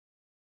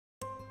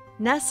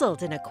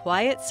Nestled in a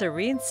quiet,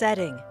 serene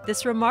setting,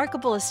 this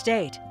remarkable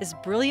estate is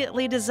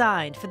brilliantly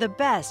designed for the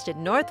best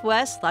in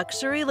Northwest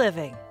luxury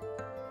living.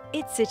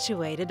 It's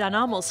situated on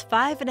almost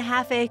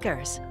 5.5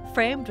 acres,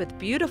 framed with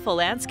beautiful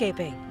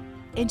landscaping.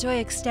 Enjoy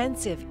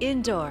extensive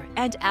indoor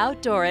and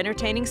outdoor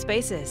entertaining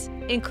spaces,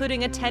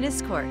 including a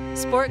tennis court,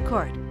 sport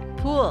court,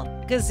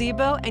 pool,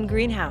 gazebo, and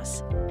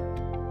greenhouse.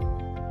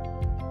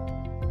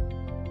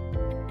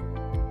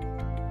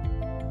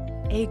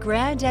 A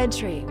grand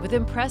entry with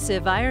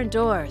impressive iron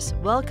doors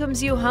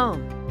welcomes you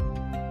home.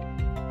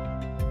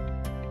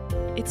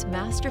 It's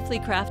masterfully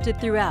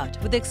crafted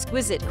throughout with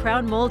exquisite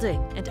crown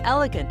molding and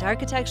elegant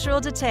architectural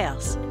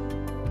details.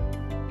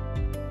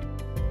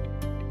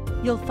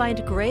 You'll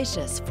find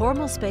gracious,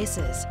 formal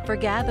spaces for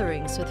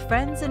gatherings with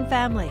friends and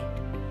family.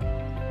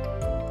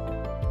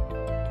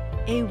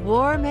 A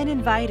warm and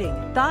inviting,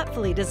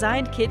 thoughtfully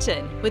designed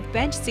kitchen with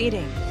bench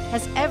seating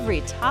has every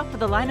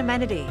top-of-the-line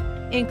amenity,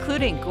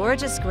 including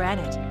gorgeous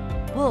granite,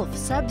 Wolf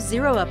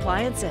Sub-Zero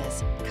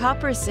appliances,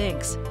 copper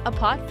sinks, a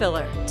pot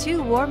filler,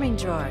 2 warming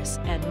drawers,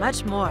 and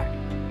much more.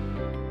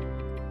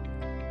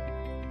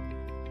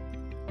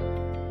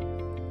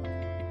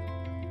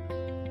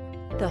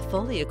 The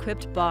fully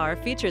equipped bar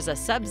features a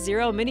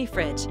Sub-Zero mini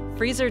fridge,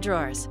 freezer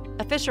drawers,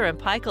 a Fisher &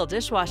 Paykel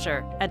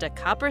dishwasher, and a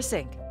copper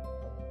sink.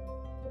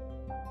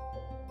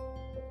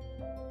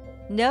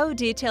 No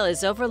detail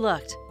is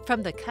overlooked,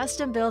 from the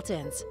custom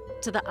built-ins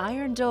to the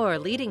iron door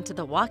leading to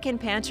the walk-in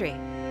pantry.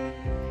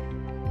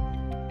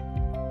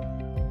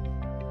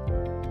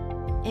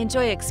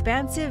 Enjoy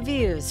expansive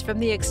views from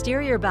the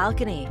exterior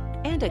balcony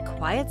and a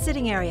quiet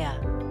sitting area.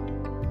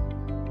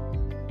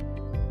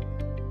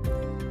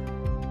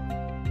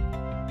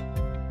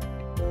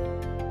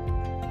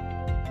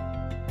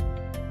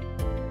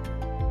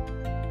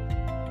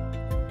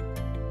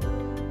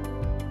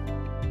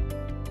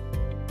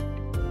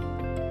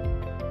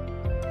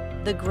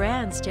 The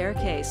grand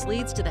staircase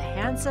leads to the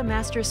handsome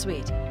master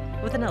suite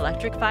with an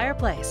electric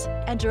fireplace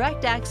and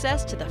direct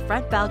access to the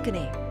front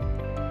balcony.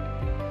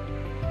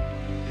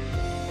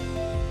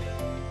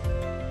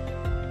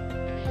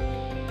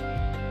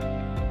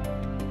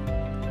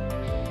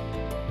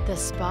 The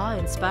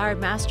spa-inspired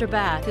master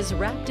bath is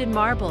wrapped in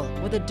marble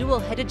with a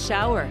dual-headed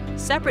shower,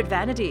 separate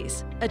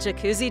vanities, a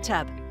jacuzzi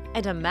tub,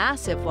 and a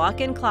massive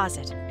walk-in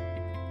closet.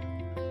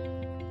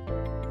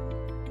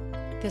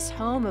 This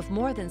home of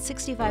more than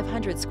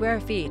 6,500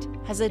 square feet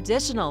has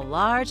additional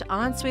large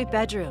ensuite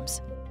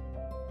bedrooms.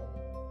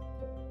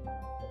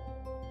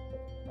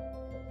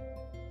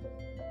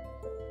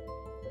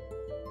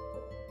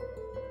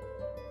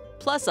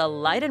 Plus a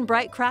light and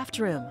bright craft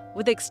room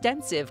with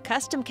extensive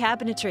custom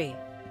cabinetry.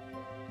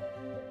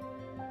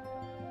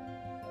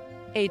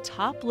 A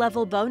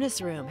top-level bonus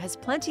room has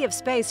plenty of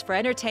space for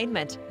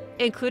entertainment,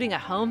 including a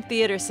home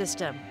theater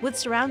system with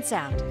surround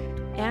sound.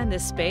 And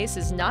this space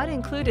is not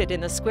included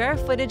in the square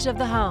footage of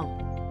the home.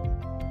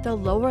 The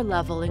lower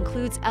level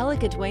includes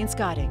elegant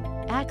wainscoting,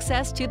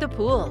 access to the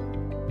pool,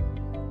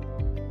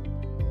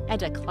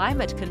 and a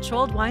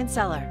climate-controlled wine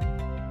cellar.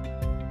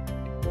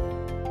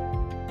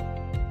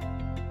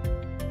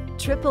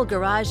 Triple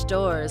garage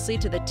doors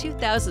lead to the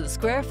 2,000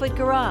 square foot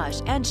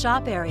garage and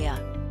shop area.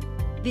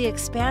 The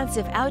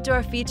expansive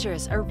outdoor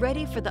features are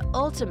ready for the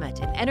ultimate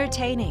in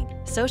entertaining,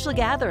 social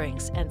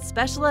gatherings, and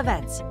special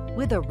events,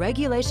 with a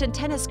regulation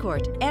tennis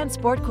court and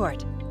sport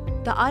court.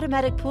 The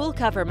automatic pool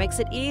cover makes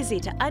it easy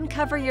to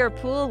uncover your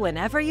pool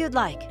whenever you'd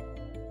like.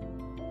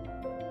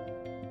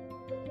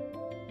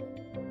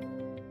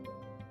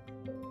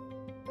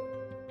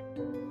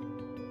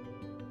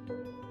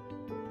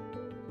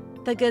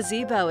 The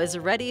gazebo is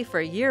ready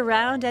for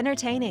year-round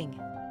entertaining.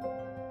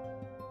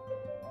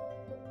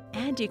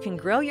 And you can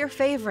grow your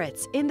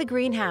favorites in the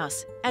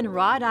greenhouse and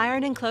wrought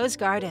iron enclosed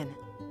garden.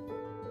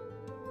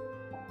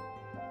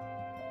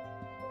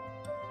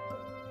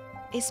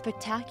 A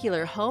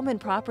spectacular home and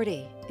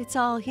property. It's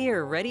all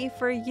here ready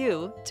for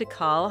you to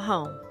call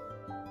home.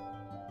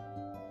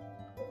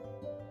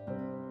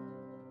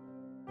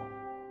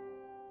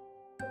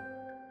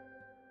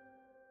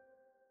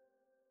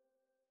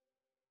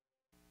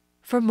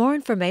 For more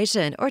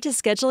information or to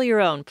schedule your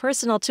own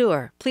personal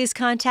tour, please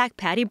contact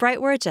Patty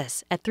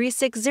Bright-Wirges at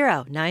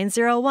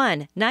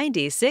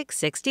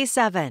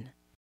 360-901-9667.